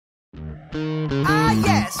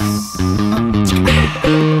Yes.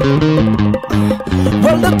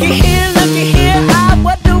 Well, looky here,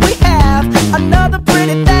 what do we have? Another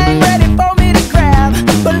pretty thing ready for me to grab.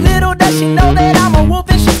 But little does she know that I'm a wolf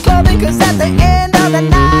in sheep's clothing. Cause at the end of the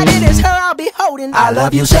night, it is her I'll be holding. I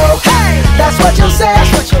love you so, hey, that's what you'll say.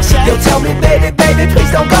 You'll tell me, baby, baby,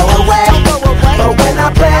 please don't go away. But when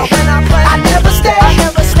I play, I never stay.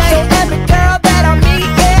 So every girl that I meet,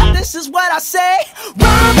 yeah, this is what I say.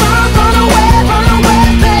 Run, run away,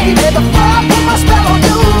 baby, before I put my spell on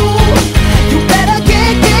you. You better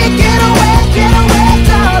get away,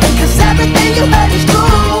 darling, cause everything you heard is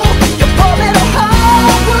true. Your poor little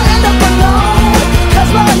heart will end up alone,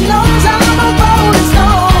 cause Lord knows I'm a rolling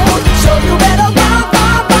stone. So you better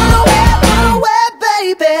run away,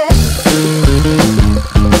 baby.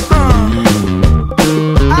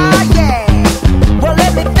 Yeah. Well,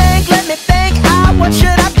 let me think, what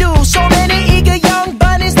should I do? So many eager young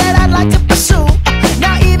bunnies that I'd like to pursue.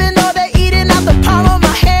 Now even though they're eating out the palm of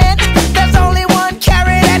my hand, there's only one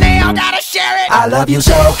carrot and they all gotta share it. I love you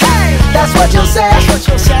so, hey, that's what you'll say.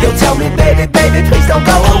 You'll tell me, baby, baby, please don't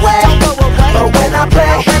go away. But when I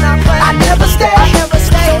play, I never stay.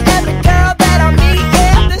 So every girl that I meet,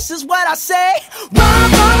 yeah, this is what I say.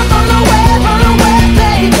 Run away,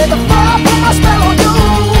 baby, before I put my spell on you.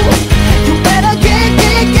 You better get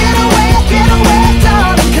away,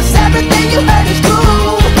 darling, cause everything you heard is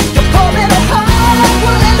true. Your poor little heart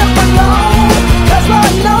will end up alone, cause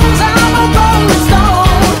Lord knows I'm a rolling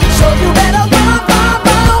stone. So you better run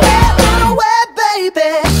away,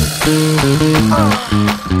 baby.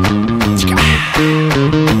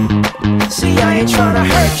 See, I ain't tryna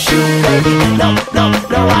hurt you, baby. No,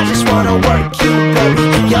 I just wanna work you, baby.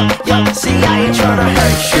 Yup, see, I ain't tryna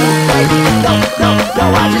hurt you, baby. No,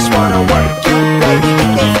 I just wanna work